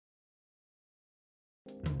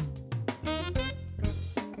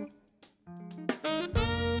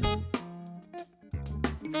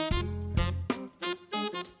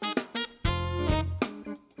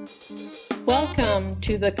Welcome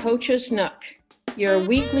to the Coach's Nook, your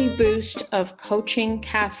weekly boost of coaching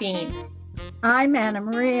caffeine. I'm Anna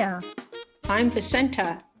Maria. I'm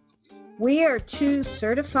Vicenta. We are two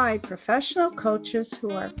certified professional coaches who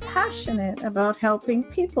are passionate about helping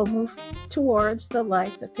people move towards the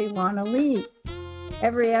life that they want to lead.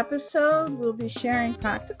 Every episode, we'll be sharing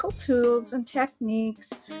practical tools and techniques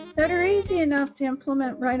that are easy enough to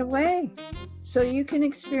implement right away, so you can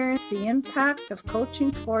experience the impact of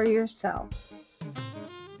coaching for yourself.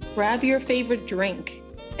 Grab your favorite drink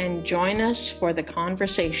and join us for the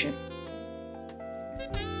conversation.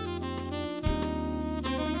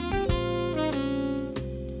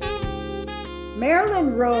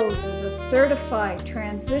 Marilyn Rose is a certified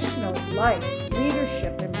transitional life,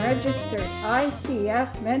 leadership, and registered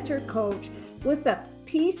ICF mentor coach with a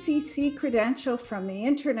PCC credential from the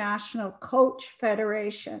International Coach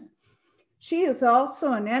Federation. She is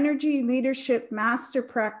also an energy leadership master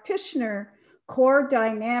practitioner, core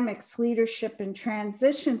dynamics leadership and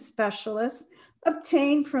transition specialist,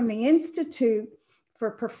 obtained from the Institute for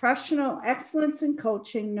Professional Excellence in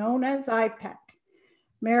Coaching, known as IPEC.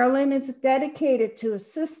 Marilyn is dedicated to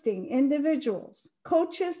assisting individuals,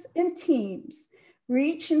 coaches, and teams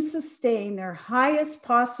reach and sustain their highest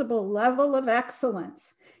possible level of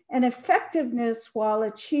excellence and effectiveness while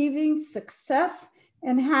achieving success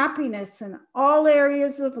and happiness in all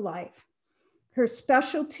areas of life. Her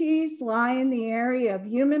specialties lie in the area of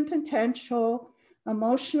human potential,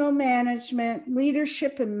 emotional management,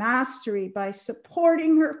 leadership, and mastery by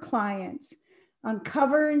supporting her clients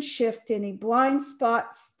uncover and shift any blind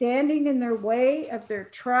spots standing in their way of their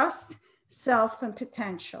trust, self, and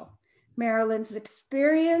potential. Marilyn's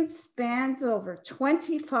experience spans over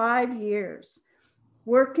 25 years,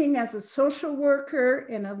 working as a social worker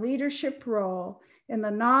in a leadership role in the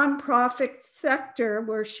nonprofit sector,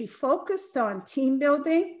 where she focused on team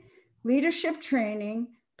building, leadership training,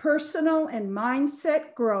 personal and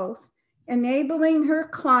mindset growth, enabling her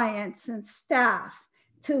clients and staff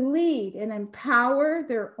to lead and empower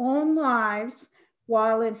their own lives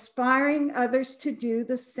while inspiring others to do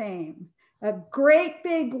the same. A great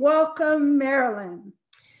big welcome, Marilyn.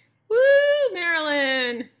 Woo,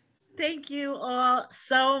 Marilyn! Thank you all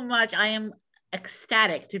so much. I am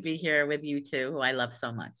ecstatic to be here with you two, who I love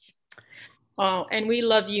so much. Oh, and we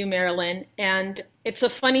love you, Marilyn. And it's a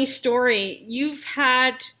funny story. You've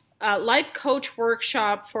had a life coach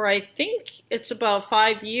workshop for, I think it's about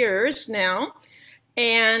 5 years now.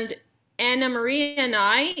 And Anna Maria and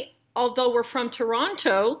I, although we're from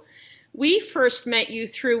Toronto, we first met you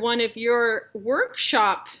through one of your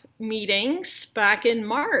workshop meetings back in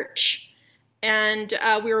March. And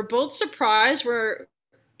we were both surprised.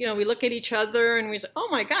 We look at each other and we say, "Oh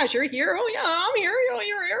my gosh, you're here! Oh yeah, I'm here! Oh,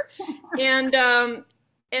 you're here!"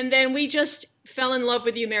 And then we just fell in love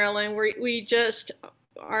with you, Marilyn. We just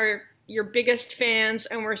are your biggest fans,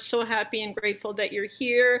 and we're so happy and grateful that you're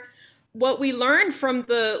here. What we learned from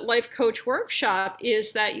the Life Coach Workshop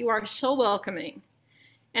is that you are so welcoming,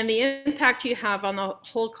 and the impact you have on the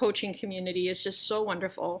whole coaching community is just so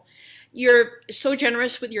wonderful. You're so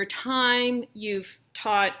generous with your time. You've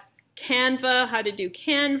taught Canva, how to do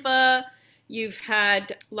Canva. You've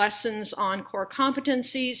had lessons on core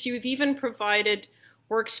competencies. You've even provided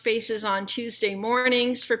workspaces on Tuesday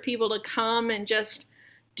mornings for people to come and just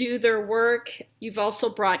do their work. You've also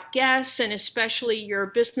brought guests, and especially your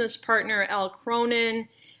business partner, Al Cronin,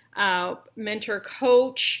 mentor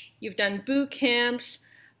coach. You've done boot camps.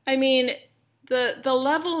 I mean, the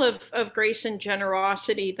level of grace and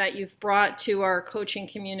generosity that you've brought to our coaching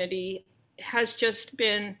community has just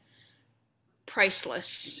been priceless.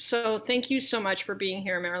 So thank you so much for being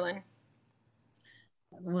here, Marilyn.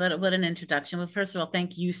 What an introduction. Well, first of all,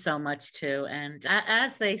 thank you so much too. And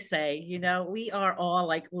as they say, we are all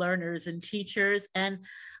like learners and teachers. And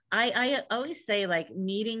I always say, like,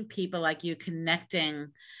 meeting people like you, connecting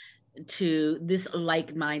to this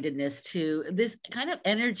like-mindedness, to this kind of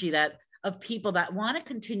energy of people that want to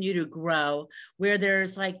continue to grow, where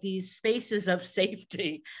there's like these spaces of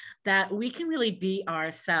safety that we can really be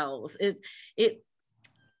ourselves. It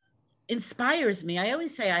inspires me. I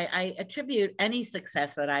always say I attribute any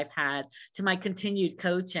success that I've had to my continued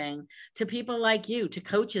coaching, to people like you, to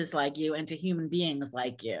coaches like you, and to human beings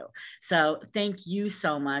like you. So thank you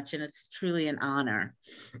so much. And it's truly an honor.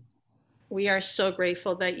 We are so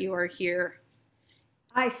grateful that you are here.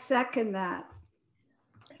 I second that.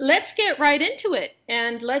 Let's get right into it,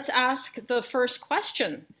 and let's ask the first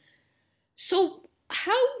question. So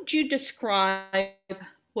how would you describe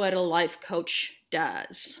what a life coach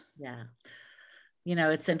does? Yeah.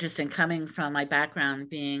 It's interesting coming from my background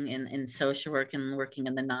being in social work and working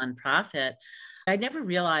in the nonprofit. I never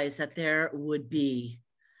realized that there would be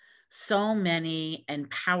so many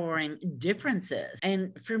empowering differences.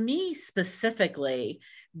 And for me specifically,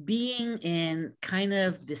 being in kind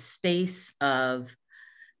of the space of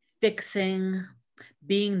fixing,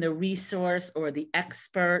 being the resource or the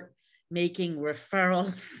expert, making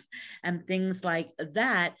referrals and things like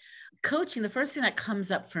that, coaching, the first thing that comes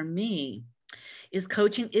up for me is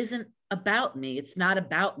coaching isn't about me. It's not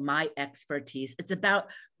about my expertise. It's about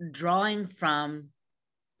drawing from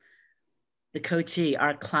the coachee,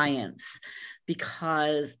 our clients,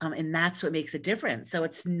 because, and that's what makes a difference. So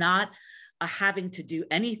it's not having to do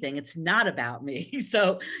anything. It's not about me.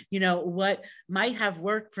 So, what might have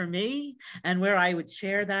worked for me and where I would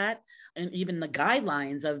share that, and even the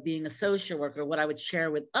guidelines of being a social worker, what I would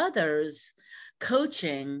share with others,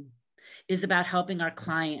 coaching is about helping our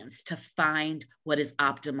clients to find what is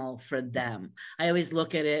optimal for them. I always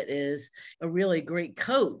look at it as a really great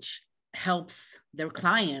coach helps their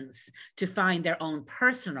clients to find their own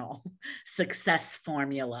personal success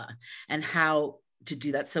formula and how to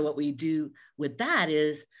do that. So what we do with that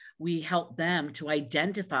is we help them to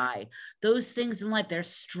identify those things in life, their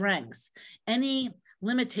strengths, any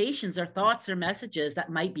limitations or thoughts or messages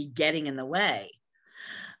that might be getting in the way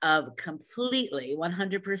of completely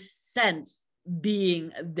 100%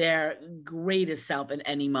 being their greatest self in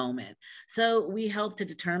any moment. So we help to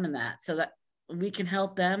determine that so that we can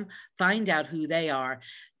help them find out who they are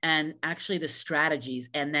and actually the strategies,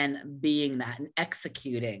 and then being that and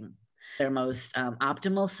executing their most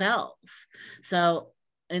optimal selves. So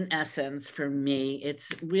in essence, for me,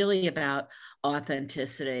 it's really about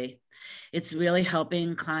authenticity. It's really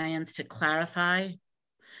helping clients to clarify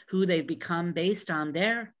who they've become based on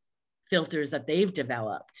their filters that they've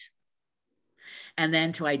developed, and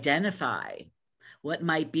then to identify what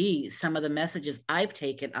might be some of the messages I've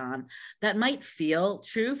taken on that might feel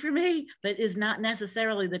true for me, but is not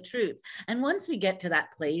necessarily the truth. And once we get to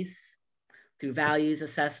that place through values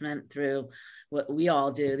assessment, through what we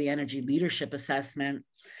all do, the energy leadership assessment,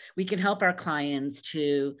 we can help our clients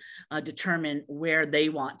to determine where they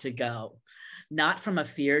want to go, not from a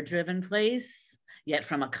fear-driven place, yet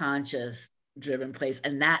from a conscious driven place.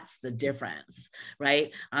 And that's the difference,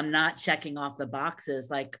 right? I'm not checking off the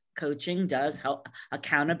boxes like coaching does, help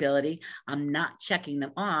accountability. I'm not checking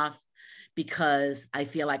them off because I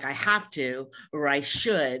feel like I have to, or I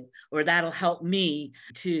should, or that'll help me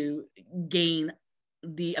to gain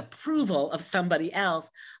the approval of somebody else.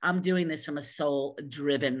 I'm doing this from a soul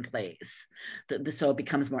driven place, so it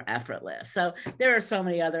becomes more effortless. So there are so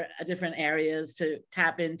many other different areas to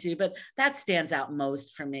tap into, but that stands out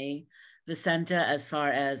most for me, Vicenta, as far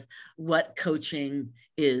as what coaching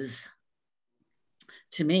is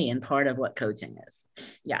to me and part of what coaching is.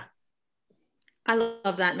 Yeah. I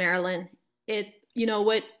love that, Marilyn.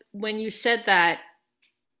 When you said that,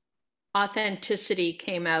 authenticity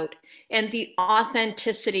came out, and the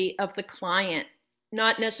authenticity of the client,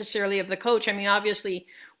 not necessarily of the coach. I mean, obviously,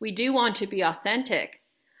 we do want to be authentic,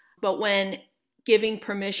 but when giving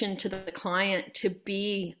permission to the client to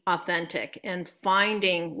be authentic and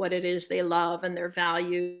finding what it is they love and their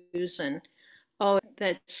values, and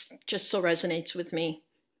that just so resonates with me.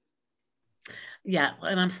 Yeah,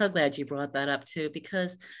 and I'm so glad you brought that up too,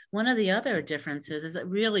 because one of the other differences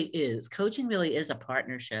is coaching really is a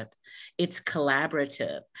partnership. It's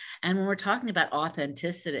collaborative. And when we're talking about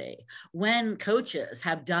authenticity, when coaches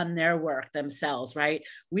have done their work themselves, right,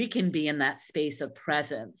 we can be in that space of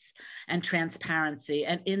presence and transparency.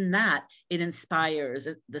 And in that, it inspires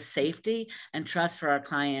the safety and trust for our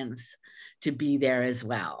clients to be there as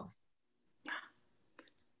well.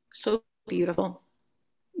 So beautiful.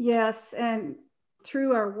 Yes, and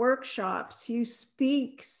through our workshops, you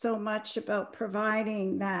speak so much about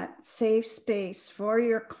providing that safe space for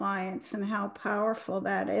your clients and how powerful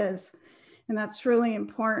that is. And that's really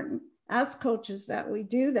important as coaches that we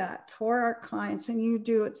do that for our clients, and you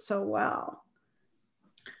do it so well.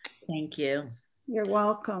 Thank you. You're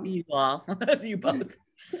welcome. You all, you both.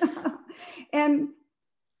 And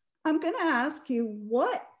I'm going to ask you,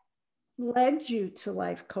 what led you to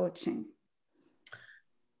life coaching?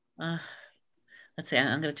 Let's see,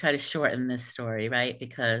 I'm going to try to shorten this story, right?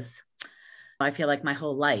 Because I feel like my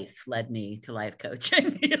whole life led me to life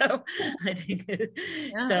coaching, I think.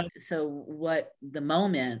 Yeah. So what the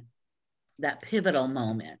moment, that pivotal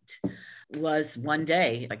moment, was one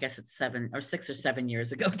day, I guess it's 6 or 7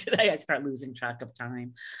 years ago today, I start losing track of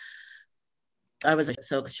time. I was a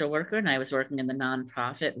social worker and I was working in the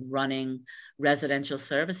nonprofit running residential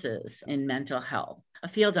services in mental health. a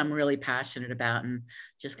field I'm really passionate about. And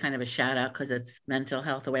just kind of a shout out because it's Mental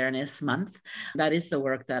Health Awareness Month. That is the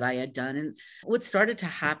work that I had done. And what started to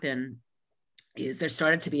happen is there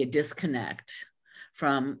started to be a disconnect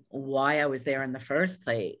from why I was there in the first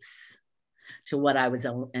place to what I was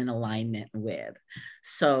in alignment with.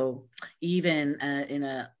 So even in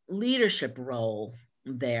a leadership role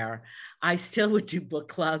there, I still would do book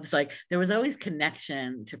clubs. Like there was always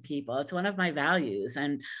connection to people. It's one of my values.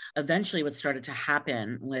 And eventually what started to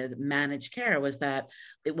happen with managed care was that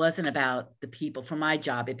it wasn't about the people. For my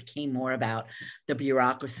job, it became more about the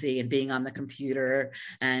bureaucracy and being on the computer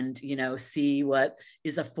and, see what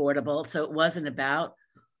is affordable. So it wasn't about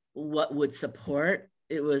what would support.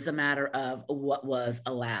 It was a matter of what was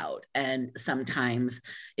allowed. And sometimes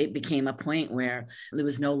it became a point where it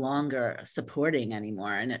was no longer supporting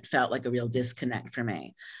anymore. And it felt like a real disconnect for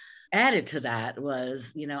me. Added to that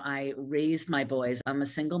was, I raised my boys. I'm a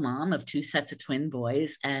single mom of 2 sets of twin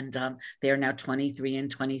boys, and they are now 23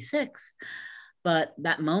 and 26. But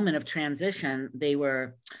that moment of transition,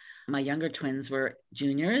 my younger twins were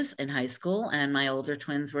juniors in high school, and my older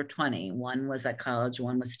twins were 20. One was at college,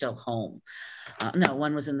 one was still home. No,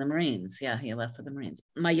 one was in the Marines. Yeah, he left for the Marines.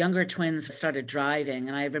 My younger twins started driving,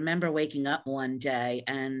 and I remember waking up one day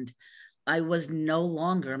and I was no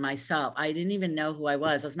longer myself. I didn't even know who I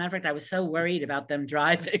was. As a matter of fact, I was so worried about them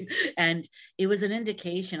driving. And it was an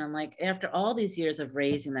indication. And like, after all these years of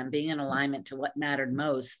raising them, being in alignment to what mattered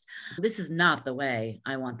most, this is not the way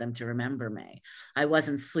I want them to remember me. I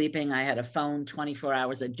wasn't sleeping. I had a phone 24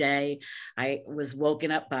 hours a day. I was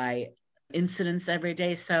woken up by incidents every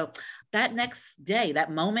day. So that next day,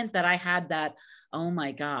 that moment that I had that, oh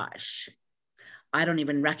my gosh, I don't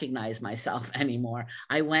even recognize myself anymore.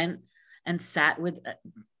 I went and sat with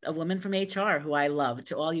a woman from HR who I love.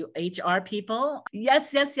 To all you HR people,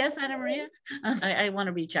 yes, Anna Maria. I want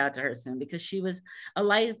to reach out to her soon because she was a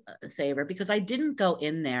lifesaver, because I didn't go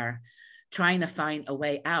in there trying to find a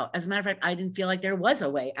way out. As a matter of fact, I didn't feel like there was a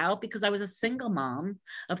way out because I was a single mom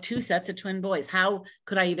of 2 sets of twin boys. How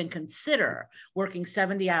could I even consider working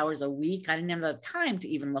 70 hours a week? I didn't have the time to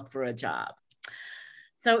even look for a job.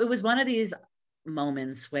 So it was one of these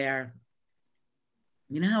moments where,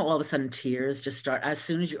 how all of a sudden tears just start, as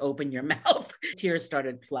soon as you open your mouth, tears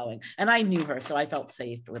started flowing. And I knew her, so I felt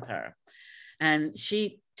safe with her. And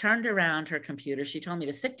she turned around her computer. She told me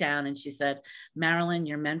to sit down and she said, Marilyn,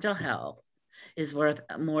 your mental health is worth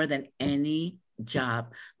more than any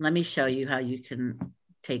job. Let me show you how you can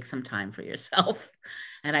take some time for yourself.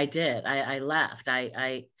 And I did. I left.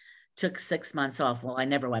 I took 6 months off. Well, I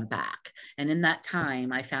never went back. And in that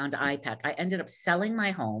time, I found IPEC. I ended up selling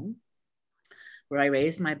my home where I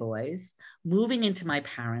raised my boys, moving into my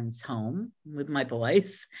parents' home with my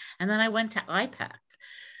boys. And then I went to IPEC,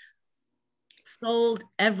 sold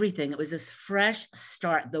everything. It was this fresh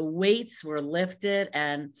start. The weights were lifted.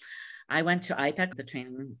 And I went to IPEC, the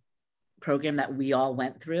training program that we all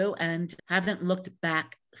went through, and haven't looked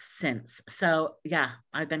back since. So yeah,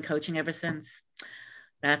 I've been coaching ever since.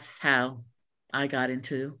 That's how I got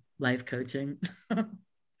into life coaching.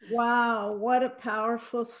 Wow, what a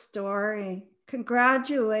powerful story.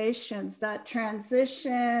 Congratulations, that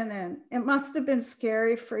transition. And it must have been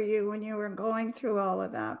scary for you when you were going through all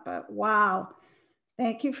of that, but wow,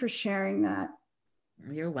 thank you for sharing that.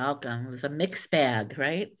 You're welcome. It was a mixed bag,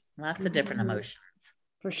 right? Lots of different emotions.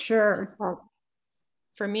 For sure.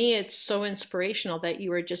 For me, it's so inspirational that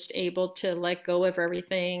you were just able to let go of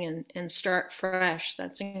everything and start fresh.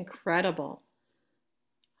 That's incredible.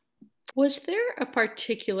 Was there a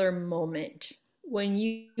particular moment when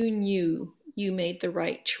you knew you made the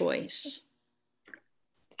right choice?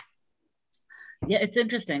 Yeah, it's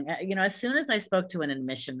interesting. As soon as I spoke to an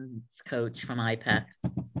admissions coach from IPEC,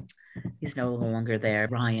 he's no longer there,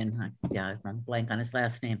 Ryan. I'm blank on his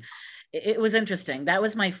last name. It was interesting. That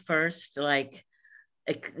was my first,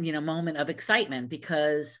 moment of excitement,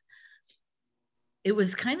 because it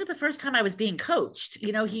was kind of the first time I was being coached.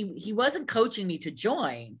 He wasn't coaching me to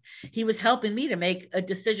join. He was helping me to make a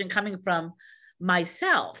decision coming from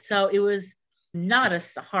myself. So it was not a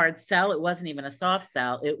hard sell. It wasn't even a soft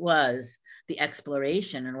sell. It was the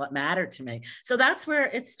exploration and what mattered to me. So that's where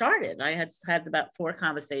it started. I had about 4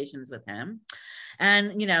 conversations with him.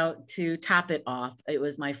 And, to top it off, it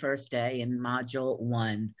was my first day in module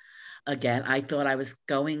 1. Again, I thought I was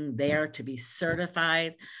going there to be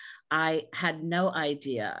certified. I had no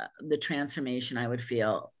idea the transformation I would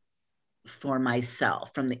feel for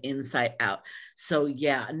myself from the inside out. So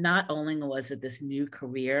yeah, not only was it this new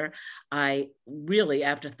career, I really,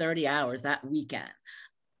 after 30 hours that weekend,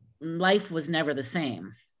 life was never the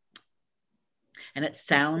same. And it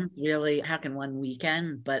sounds really, how can one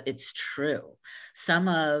weekend, but it's true. Some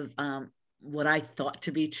of what I thought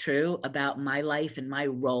to be true about my life and my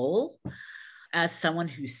role as someone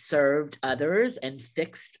who served others and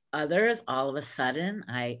fixed others, all of a sudden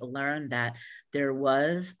I learned that there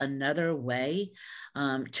was another way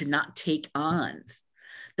to not take on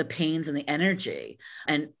the pains and the energy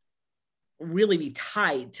and really be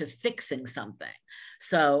tied to fixing something.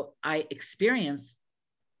 So I experienced,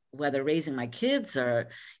 whether raising my kids or,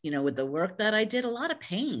 with the work that I did, a lot of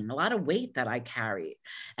pain, a lot of weight that I carried,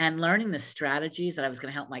 and learning the strategies that I was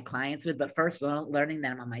going to help my clients with. But first, learning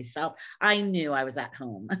them on myself, I knew I was at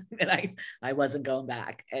home and I wasn't going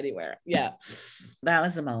back anywhere. Yeah. That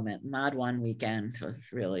was the moment. Mod One weekend was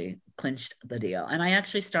really clinched the deal. And I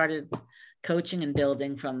actually started coaching and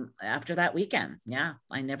building from after that weekend. Yeah.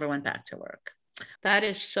 I never went back to work. That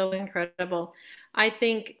is so incredible. I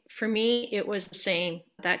think for me, it was the same.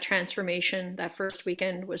 That transformation, that first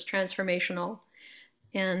weekend was transformational.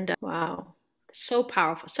 And wow, so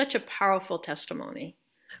powerful, such a powerful testimony.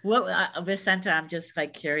 What, Vicenta, I'm just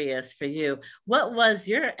like curious for you. What was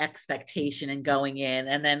your expectation in going in?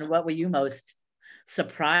 And then what were you most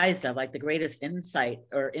surprised of, like the greatest insight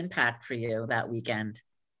or impact for you that weekend?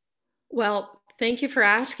 Well, thank you for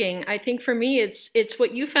asking. I think for me, it's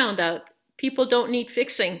what you found out. People don't need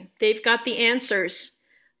fixing. They've got the answers,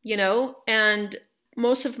 and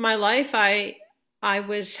most of my life I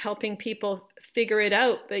was helping people figure it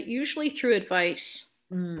out, but usually through advice.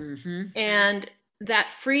 Mm-hmm. And that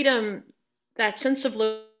freedom, that sense of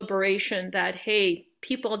liberation that, hey,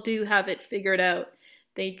 people do have it figured out.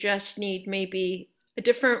 They just need maybe a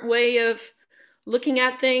different way of looking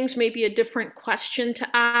at things, maybe a different question to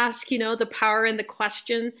ask, the power in the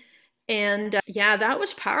question. And yeah, that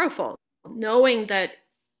was powerful, knowing that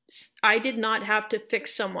I did not have to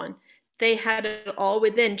fix someone. They had it all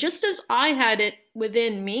within, just as I had it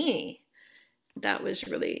within me. That was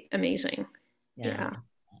really amazing. Yeah. Yeah.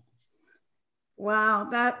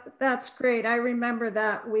 Wow, that's great. I remember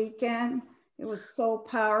that weekend. It was so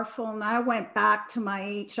powerful. And I went back to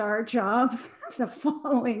my HR job the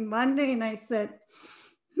following Monday and I said,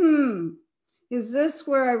 is this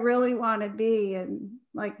where I really want to be in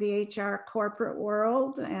like the HR corporate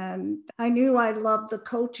world? And I knew I loved the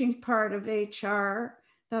coaching part of HR.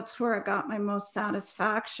 That's where I got my most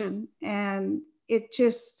satisfaction. And it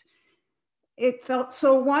felt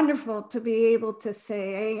so wonderful to be able to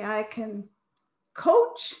say, hey, I can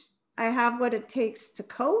coach. I have what it takes to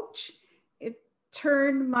coach. It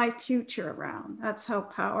turned my future around. That's how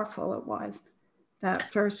powerful it was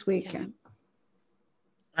that first weekend.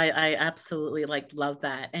 I absolutely love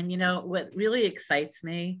that. And what really excites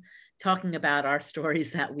me talking about our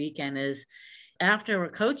stories that weekend is after we're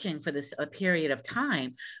coaching for this a period of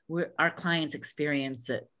time, our clients experience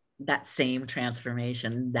it, that same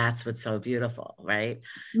transformation. That's what's so beautiful, right?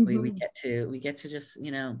 Mm-hmm. We get to just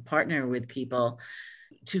partner with people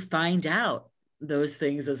to find out those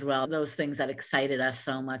things as well, those things that excited us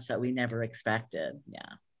so much that we never expected.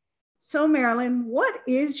 Yeah. So Marilyn, what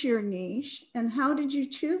is your niche and how did you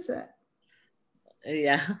choose it?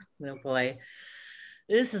 Yeah, oh boy.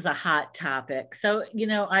 This is a hot topic. So,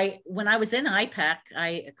 when I was in IPEC,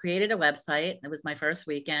 I created a website. It was my first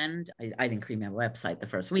weekend. I didn't create my website the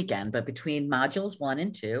first weekend, but between modules 1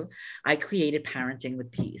 and 2, I created Parenting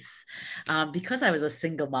with Peace. Because I was a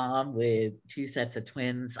single mom with 2 sets of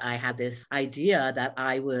twins, I had this idea that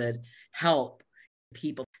I would help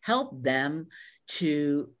them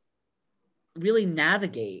to really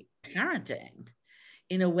navigate parenting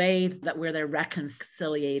in a way that where they're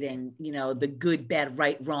reconciliating, the good, bad,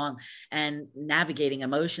 right, wrong, and navigating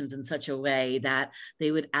emotions in such a way that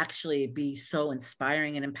they would actually be so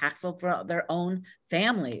inspiring and impactful for their own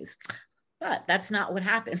families. But that's not what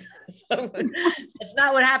happened. So that's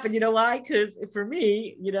not what happened. You know why? Because for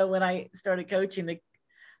me, when I started coaching, I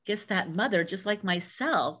guess that mother, just like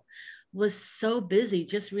myself, was so busy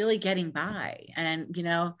just really getting by, and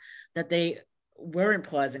that they weren't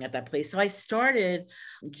pausing at that place. So I started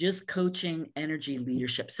just coaching energy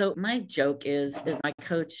leadership. So my joke is that I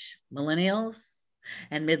coach millennials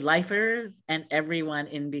and midlifers and everyone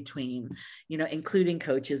in between, including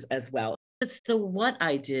coaches as well. It's the what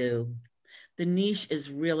I do. The niche is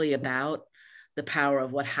really about the power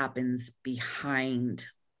of what happens behind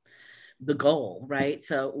the goal, right?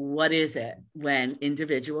 So what is it when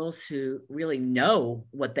individuals who really know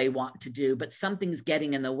what they want to do, but something's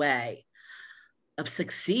getting in the way of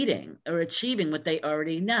succeeding or achieving what they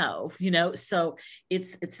already know, so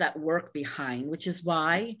it's that work behind, which is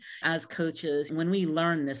why as coaches, when we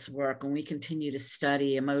learn this work, when we continue to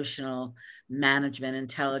study emotional management,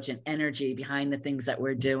 intelligent energy behind the things that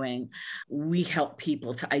we're doing, we help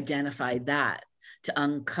people to identify that, to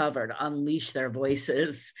uncover, to unleash their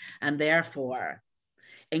voices, and therefore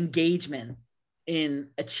engagement in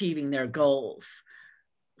achieving their goals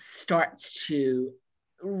starts to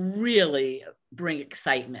really bring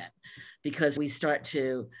excitement, because we start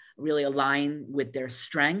to really align with their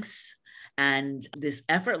strengths, and this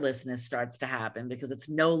effortlessness starts to happen, because it's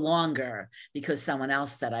no longer because someone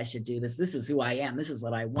else said I should do this. This is who I am. This is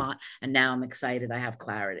what I want. And now I'm excited. I have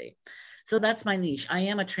clarity. So that's my niche. I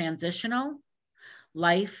am a transitional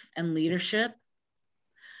life and leadership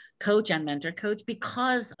coach and mentor coach,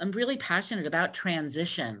 because I'm really passionate about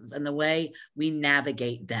transitions and the way we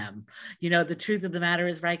navigate them. The truth of the matter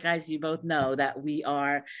is, right, guys, you both know that we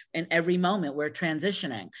are, in every moment, we're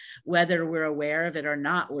transitioning. Whether we're aware of it or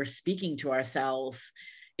not, we're speaking to ourselves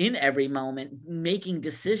in every moment, making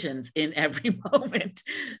decisions in every moment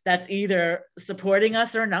that's either supporting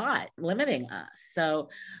us or not, limiting us. So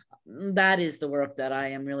that is the work that I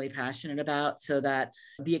am really passionate about, so that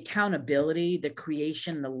the accountability, the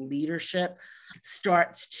creation, the leadership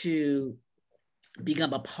starts to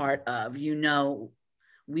become a part of,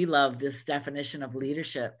 we love this definition of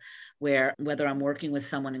leadership, where whether I'm working with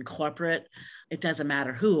someone in corporate, it doesn't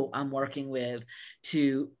matter who I'm working with,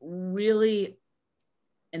 to really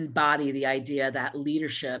embody the idea that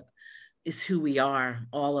leadership is who we are.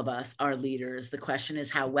 All of us are leaders. The question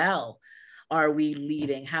is, how well are we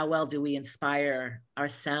leading? How well do we inspire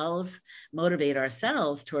ourselves, motivate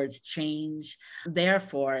ourselves towards change,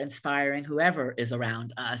 therefore inspiring whoever is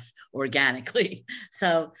around us organically?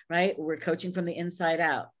 So, right, we're coaching from the inside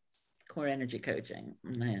out, core energy coaching.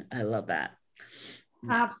 I love that.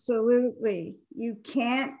 Absolutely. You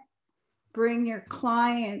can't bring your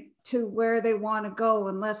client to where they want to go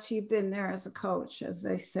unless you've been there as a coach, as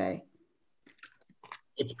they say.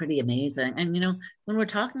 It's pretty amazing. And, when we're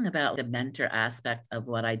talking about the mentor aspect of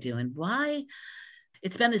what I do and why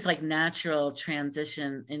it's been this like natural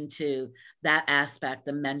transition into that aspect,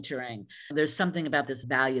 the mentoring. There's something about this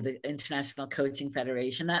value, the International Coaching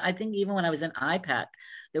Federation, that I think even when I was in IPEC,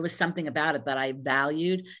 there was something about it that I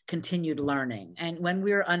valued, continued learning. And when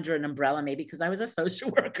we were under an umbrella, maybe because I was a social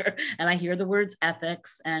worker and I hear the words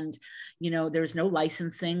ethics, and, there's no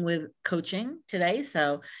licensing with coaching today.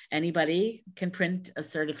 So anybody can print a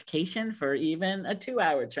certification for even a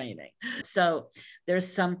 2-hour training. So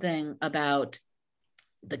there's something about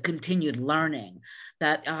the continued learning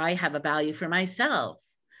that I have a value for myself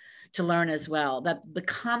to learn as well, that the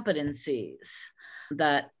competencies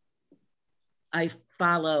that I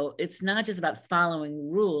follow, it's not just about following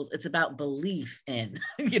rules, it's about belief in,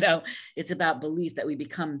 it's about belief that we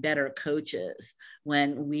become better coaches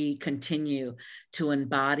when we continue to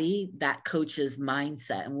embody that coach's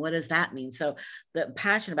mindset. And what does that mean? So the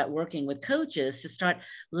passion about working with coaches to start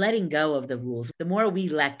letting go of the rules. The more we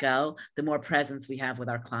let go, the more presence we have with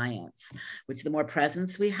our clients, which the more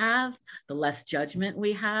presence we have, the less judgment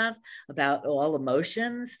we have about all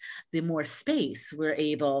emotions, the more space we're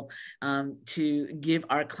able to give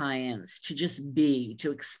our clients to just be,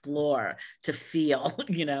 to explore, to feel,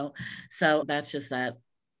 So that's just that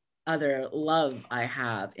other love I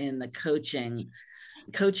have in the coaching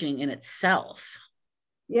in itself.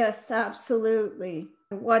 Yes, absolutely.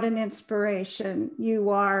 What an inspiration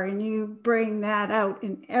you are, and you bring that out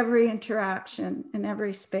in every interaction, in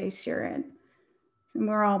every space you're in. And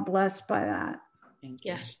we're all blessed by that. Thank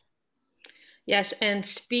you. Yes. Yes. And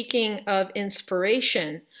speaking of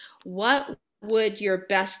inspiration, what would your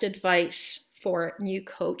best advice for new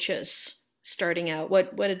coaches starting out?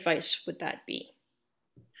 What advice would that be?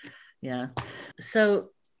 Yeah. So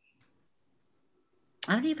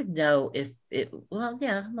I don't even know if it,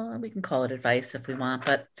 we can call it advice if we want,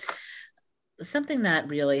 but something that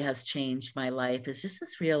really has changed my life is just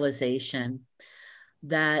this realization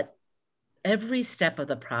that every step of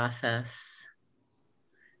the process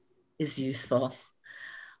is useful.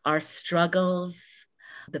 Our struggles,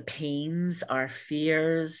 the pains, our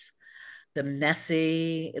fears, the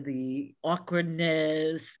messy, the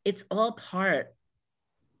awkwardness, it's all part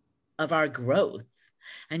of our growth.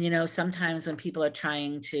 And, sometimes when people are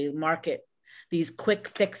trying to market these quick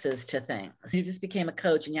fixes to things, you just became a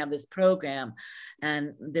coach and you have this program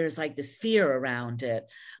and there's like this fear around it.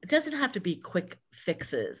 It doesn't have to be quick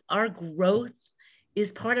fixes. Our growth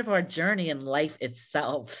is part of our journey in life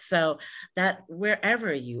itself. So that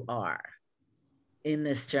wherever you are, in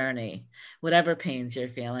this journey, whatever pains you're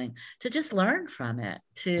feeling, to just learn from it,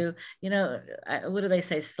 to, what do they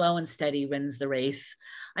say? Slow and steady wins the race.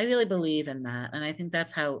 I really believe in that. And I think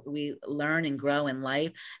that's how we learn and grow in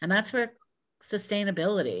life. And that's where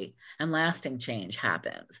sustainability and lasting change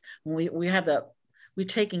happens. When we're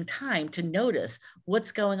taking time to notice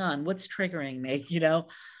what's going on, what's triggering me,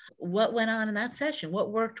 what went on in that session,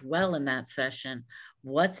 what worked well in that session,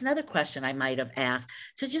 what's another question I might have asked,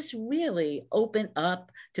 to just really open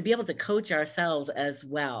up, to be able to coach ourselves as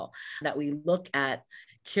well, that we look at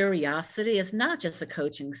curiosity is not just a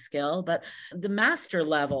coaching skill, but the master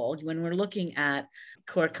level, when we're looking at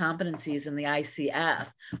core competencies in the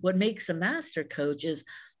ICF, what makes a master coach is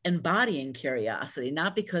embodying curiosity,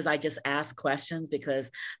 not because I just ask questions because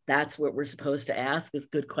that's what we're supposed to ask is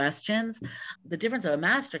good questions. The difference of a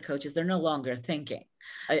master coach is they're no longer thinking.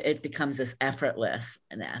 It becomes this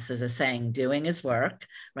effortlessness, as a saying, doing is work,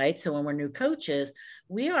 right? So when we're new coaches,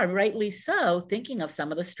 we are rightly so thinking of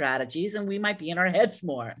some of the strategies, and we might be in our heads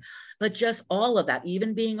more, but just all of that,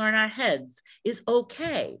 even being on our heads, is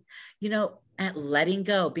okay. At letting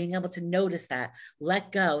go, being able to notice that,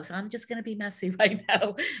 let go. So I'm just going to be messy right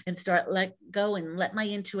now and let go and let my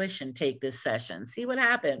intuition take this session. See what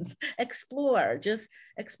happens. Just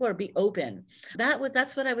explore, be open.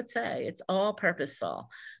 That's what I would say. It's all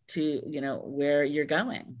purposeful to, where you're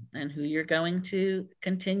going and who you're going to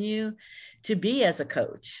continue to be as a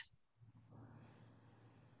coach.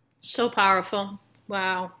 So powerful.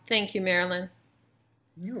 Wow. Thank you, Marilyn.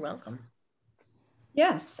 You're welcome.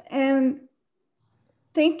 Yes. And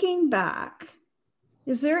thinking back,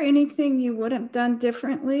 is there anything you would have done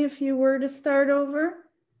differently if you were to start over?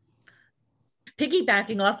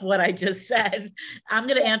 Piggybacking off what I just said, I'm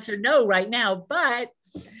going to answer no right now, but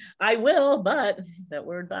I will, but that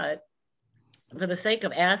word, but for the sake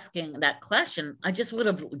of asking that question, I just would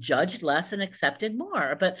have judged less and accepted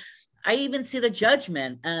more. But I even see the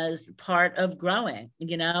judgment as part of growing,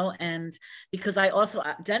 and because I also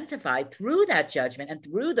identified through that judgment and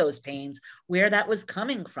through those pains where that was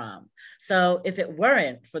coming from. So if it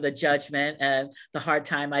weren't for the judgment and the hard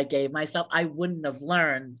time I gave myself, I wouldn't have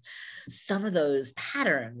learned some of those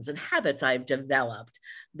patterns and habits I've developed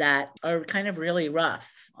that are kind of really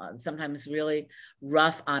rough, sometimes really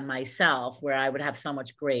rough on myself, where I would have so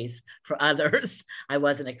much grace for others. I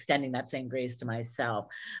wasn't extending that same grace to myself.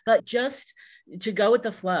 But just to go with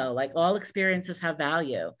the flow, like all experiences have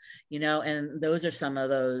value, and those are some of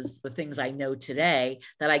the things I know today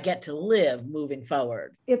that I get to live moving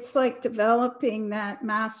forward. It's like developing that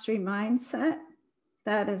mastery mindset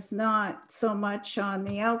that is not so much on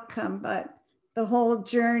the outcome, but the whole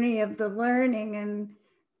journey of the learning and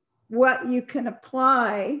what you can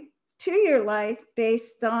apply to your life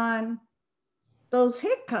based on those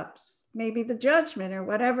hiccups, maybe the judgment or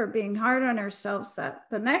whatever, being hard on ourselves, that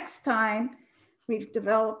the next time we've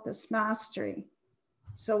developed this mastery.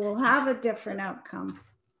 So we'll have a different outcome.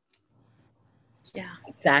 Yeah.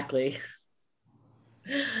 Exactly.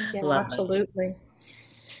 Yeah, absolutely.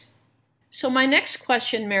 So my next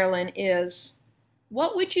question, Marilyn, is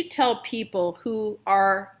what would you tell people who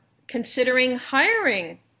are considering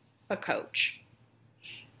hiring a coach?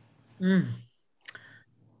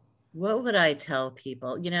 What would I tell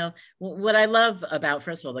people? What I love about,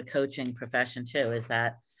 first of all, the coaching profession too, is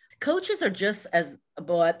that coaches are just as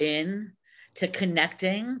bought in to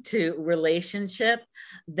connecting to relationship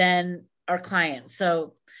than our clients.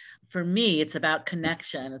 So for me, it's about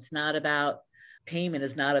connection. It's not about payment,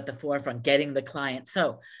 is not at the forefront, getting the client.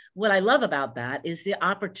 So what I love about that is the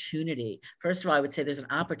opportunity. First of all, I would say there's an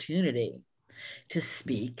opportunity to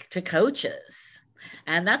speak to coaches.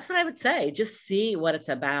 And that's what I would say. Just see what it's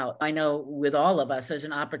about. I know with all of us, there's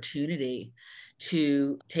an opportunity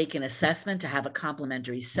to take an assessment, to have a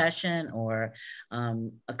complimentary session or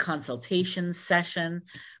a consultation session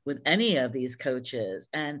with any of these coaches,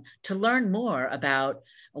 and to learn more about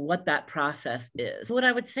what that process is. What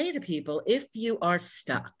I would say to people, if you are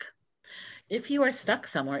stuck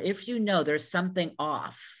somewhere, if there's something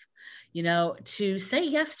off, to say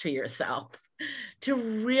yes to yourself, to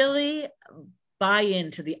really buy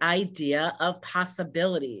into the idea of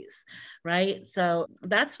possibilities, right? So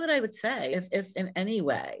that's what I would say. If in any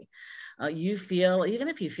way you feel, even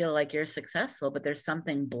if you feel like you're successful, but there's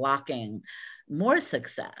something blocking more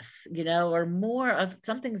success, or more of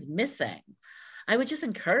something's missing, I would just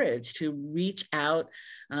encourage to reach out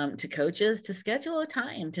to coaches, to schedule a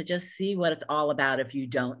time to just see what it's all about. If you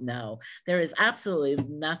don't know, there is absolutely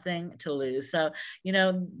nothing to lose. So,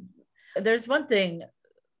 there's one thing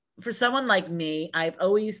for someone like me, I've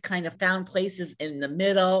always kind of found places in the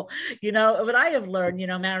middle, but I have learned,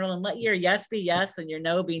 Marilyn, let your yes be yes and your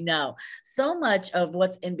no be no. So much of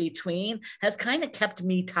what's in between has kind of kept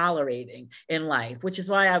me tolerating in life, which is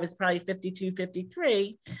why I was probably 52,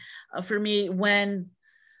 53 for me when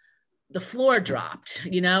the floor dropped,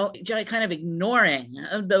 kind of ignoring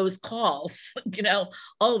those calls,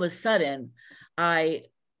 all of a sudden I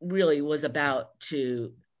really was about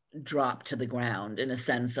to drop to the ground in a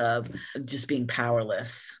sense of just being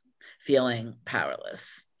powerless, feeling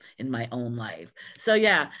powerless in my own life. So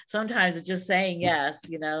yeah, sometimes it's just saying yes,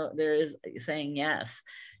 there is saying yes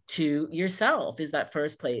to yourself is that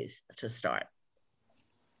first place to start.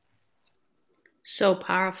 So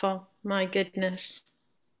powerful. My goodness.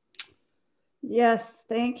 Yes,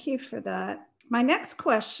 thank you for that. My next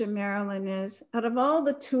question, Marilyn, is out of all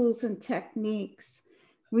the tools and techniques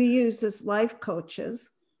we use as life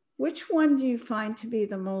coaches, which one do you find to be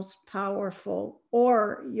the most powerful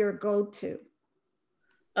or your go-to?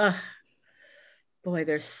 Boy,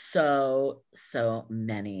 there's so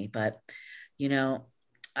many, but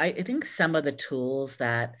I think some of the tools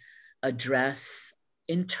that address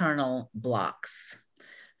internal blocks.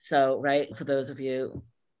 So, right, for those of you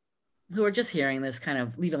who are just hearing this kind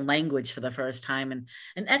of even language for the first time, and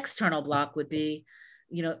an external block would be,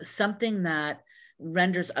 something that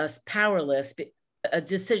renders us powerless, a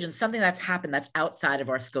decision, something that's happened that's outside of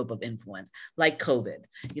our scope of influence, like COVID,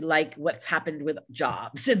 like what's happened with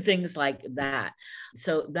jobs and things like that.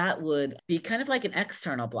 So that would be kind of like an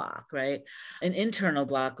external block, right? An internal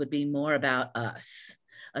block would be more about us,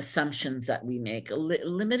 assumptions that we make,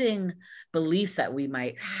 limiting beliefs that we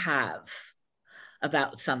might have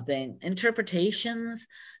about something, interpretations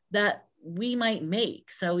that we might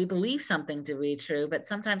make. So we believe something to be true, but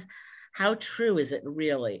sometimes how true is it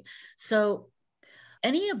really? So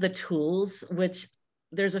any of the tools, which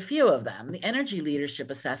there's a few of them, the energy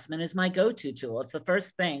leadership assessment is my go-to tool. It's the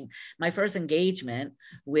first thing, my first engagement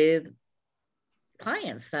with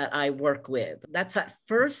clients that I work with. That's that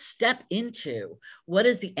first step into what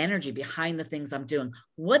is the energy behind the things I'm doing?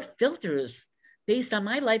 What filters based on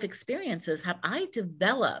my life experiences have I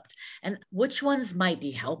developed, and which ones might be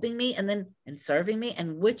helping me and serving me,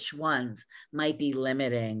 and which ones might be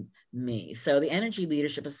limiting me? So the energy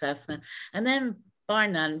leadership assessment, and then bar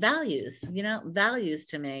none, values. Values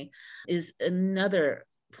to me is another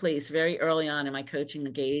place very early on in my coaching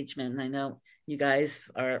engagement. And I know you guys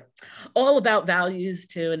are all about values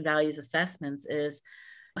too, and values assessments is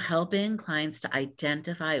helping clients to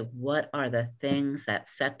identify what are the things that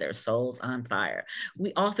set their souls on fire.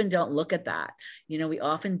 We often don't look at that. We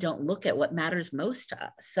often don't look at what matters most to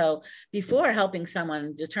us. So before helping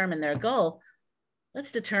someone determine their goal,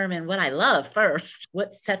 let's determine what I love first,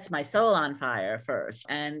 what sets my soul on fire first.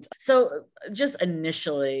 And so just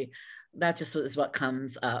initially, that just is what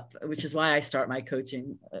comes up, which is why I start my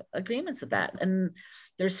coaching agreements with that. And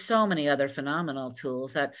there's so many other phenomenal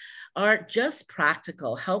tools that are just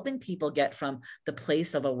practical, helping people get from the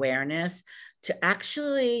place of awareness to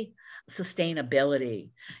actually sustainability.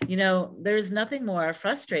 There's nothing more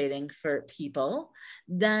frustrating for people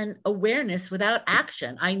than awareness without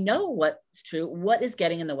action. I know what's true, what is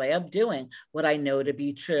getting in the way of doing what I know to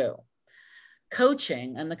be true.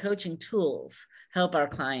 Coaching and the coaching tools help our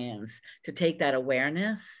clients to take that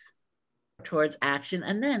awareness towards action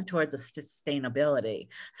and then towards a sustainability.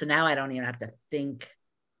 So now I don't even have to think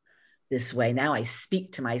this way. Now I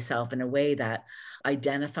speak to myself in a way that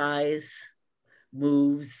identifies,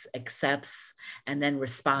 moves, accepts, and then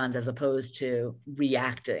responds as opposed to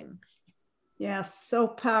reacting. Yes, so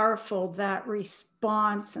powerful, that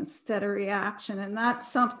response instead of reaction. And that's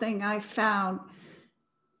something I found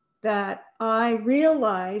that I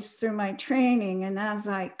realized through my training and as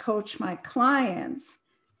I coach my clients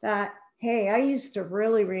that, hey, I used to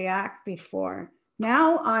really react before.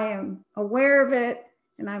 Now I am aware of it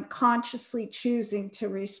and I'm consciously choosing to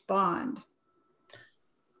respond.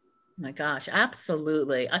 My gosh,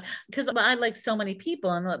 absolutely. Because I like so many people,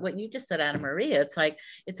 and what you just said, Anna Maria,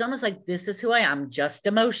 it's almost like this is who I am, just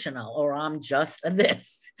emotional, or I'm just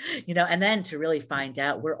this, and then to really find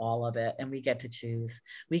out we're all of it and we get to choose.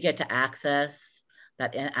 We get to access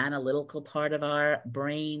that analytical part of our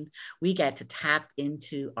brain. We get to tap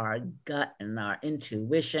into our gut and our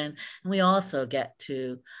intuition. And we also get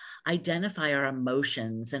to identify our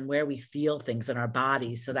emotions and where we feel things in our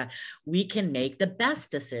bodies so that we can make the best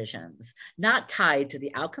decisions, not tied to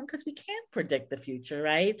the outcome, because we can't predict the future,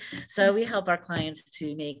 right? So we help our clients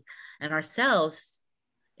to make, and ourselves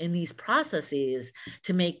in these processes,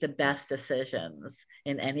 to make the best decisions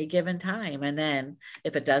in any given time. And then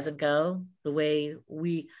if it doesn't go the way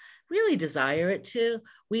we really desire it to,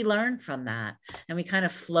 we learn from that and we kind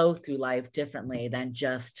of flow through life differently than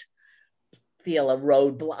just feel a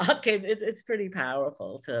roadblock. And it's pretty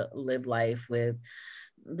powerful to live life with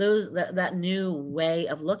that new way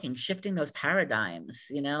of looking, shifting those paradigms,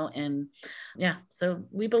 and yeah, so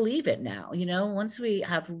we believe it now, once we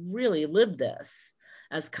have really lived this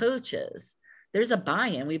as coaches, there's a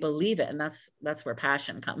buy-in, we believe it, and that's where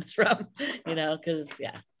passion comes from, because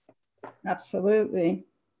yeah. Absolutely.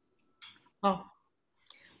 Oh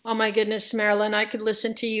my goodness, Marilyn, I could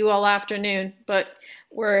listen to you all afternoon, but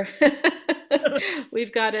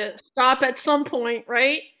we've got to stop at some point,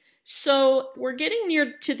 right? So we're getting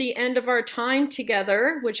near to the end of our time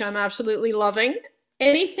together, which I'm absolutely loving.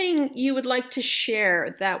 Anything you would like to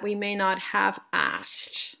share that we may not have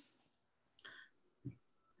asked?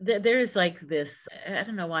 There's like this, I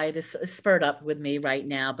don't know why this spurred up with me right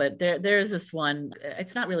now, but there's this one,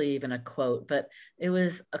 it's not really even a quote, but it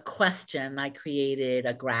was a question. I created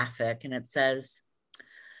a graphic and it says,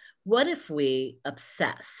 what if we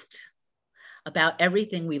obsessed about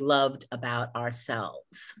everything we loved about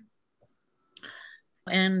ourselves?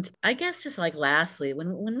 And I guess just like lastly,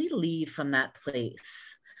 when we lead from that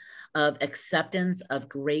place of acceptance, of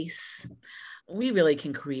grace, we really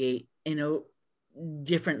can create in a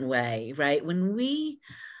different way, right? When we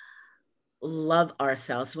love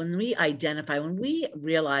ourselves, when we identify, when we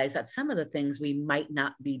realize that some of the things we might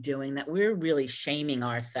not be doing, that we're really shaming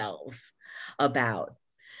ourselves about,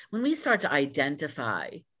 when we start to identify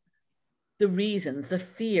the reasons, the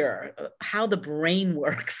fear, how the brain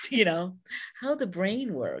works, how the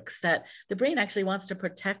brain works, that the brain actually wants to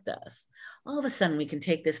protect us. All of a sudden we can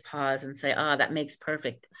take this pause and say, that makes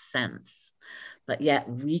perfect sense. But yet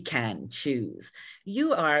we can choose.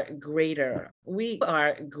 You are greater. We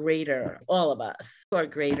are greater. All of us are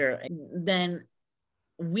greater than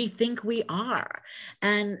we think we are.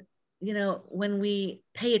 And when we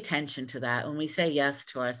pay attention to that, when we say yes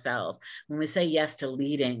to ourselves, when we say yes to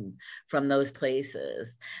leading from those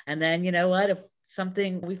places, and then if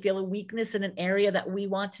something, we feel a weakness in an area that we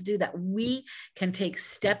want to do, that we can take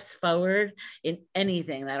steps forward in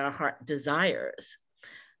anything that our heart desires.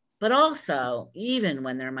 But also, even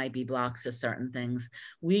when there might be blocks to certain things,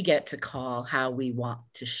 we get to call how we want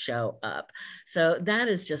to show up. So that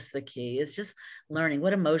is just the key, is just learning,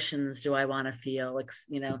 what emotions do I want to feel?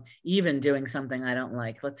 Even doing something I don't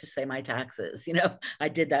like. Let's just say my taxes. I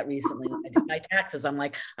did that recently. When I did my taxes, I'm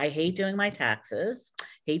like, I hate doing my taxes.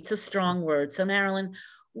 Hate's a strong word. So Marilyn,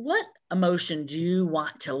 what emotion do you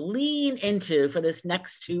want to lean into for this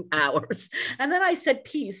next 2 hours? And then I said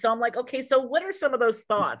peace. So I'm like, okay, so what are some of those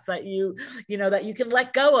thoughts that that you can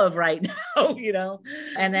let go of right now,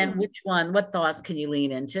 and then what thoughts can you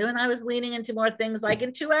lean into? And I was leaning into more things like,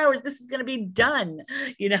 in 2 hours, this is going to be done,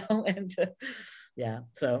 and yeah.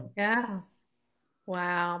 So. Yeah.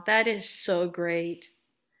 Wow. That is so great.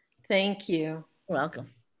 Thank you. You're welcome.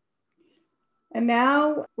 And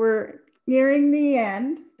now we're nearing the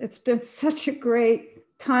end. It's been such a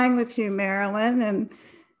great time with you, Marilyn. And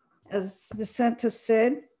as Vicenta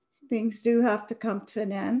said, things do have to come to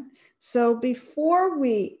an end. So before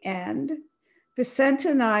we end, Vicenta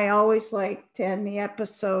and I always like to end the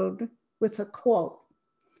episode with a quote.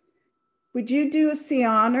 Would you do us the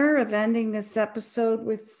honor of ending this episode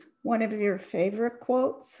with one of your favorite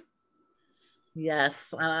quotes?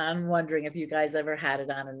 Yes, I'm wondering if you guys ever had it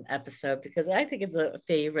on an episode, because I think it's a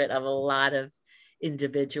favorite of a lot of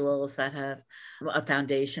individuals that have a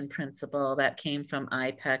foundation principle that came from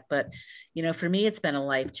IPEC. But, for me, it's been a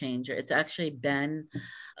life changer. It's actually been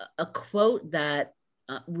a quote that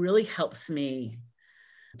really helps me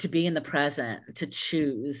to be in the present, to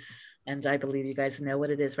choose. And I believe you guys know what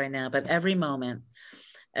it is right now, but every moment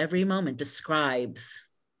describes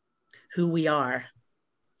who we are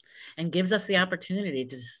and gives us the opportunity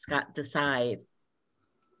to decide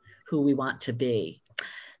who we want to be.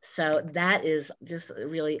 So that is just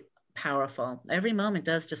really powerful. Every moment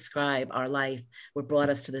does describe our life. What brought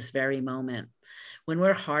us to this very moment. When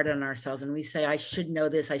we're hard on ourselves and we say, I should know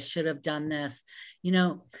this, I should have done this,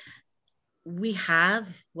 we have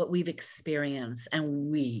what we've experienced,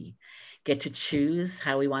 and we get to choose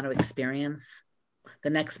how we want to experience the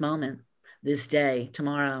next moment, this day,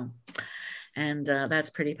 tomorrow. And that's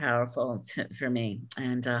pretty powerful for me,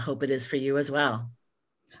 and hope it is for you as well.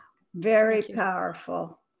 Very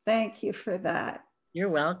powerful. Thank you for that. You're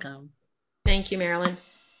welcome. Thank you, Marilyn.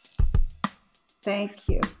 Thank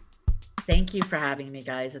you. Thank you for having me,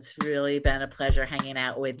 guys. It's really been a pleasure hanging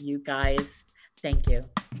out with you guys. Thank you.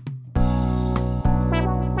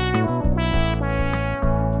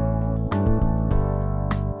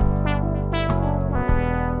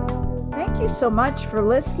 so much for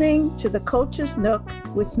listening to the Coach's Nook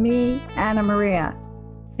with me, Anna Maria.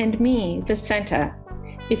 And me, Vicenta.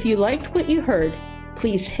 If you liked what you heard,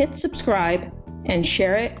 please hit subscribe and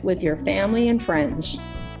share it with your family and friends.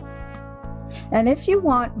 And if you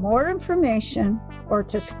want more information or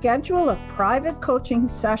to schedule a private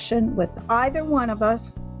coaching session with either one of us,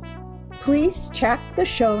 please check the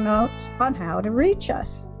show notes on how to reach us.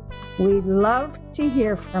 We'd love to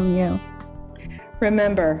hear from you.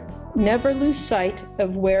 Remember, never lose sight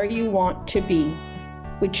of where you want to be,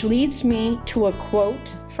 which leads me to a quote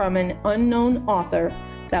from an unknown author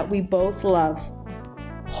that we both love.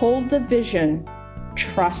 Hold the vision,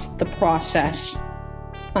 trust the process.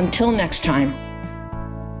 Until next time.